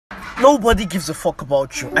nobody gives a fuck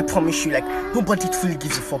about you. I promise you, like, nobody truly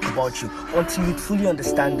gives a fuck about you until you truly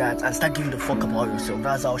understand that and start giving a fuck about yourself.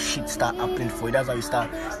 That's how shit start happening for you. That's how you start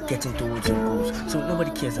getting towards your goals. So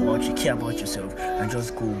nobody cares about you. Care about yourself and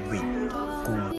just go away. Go.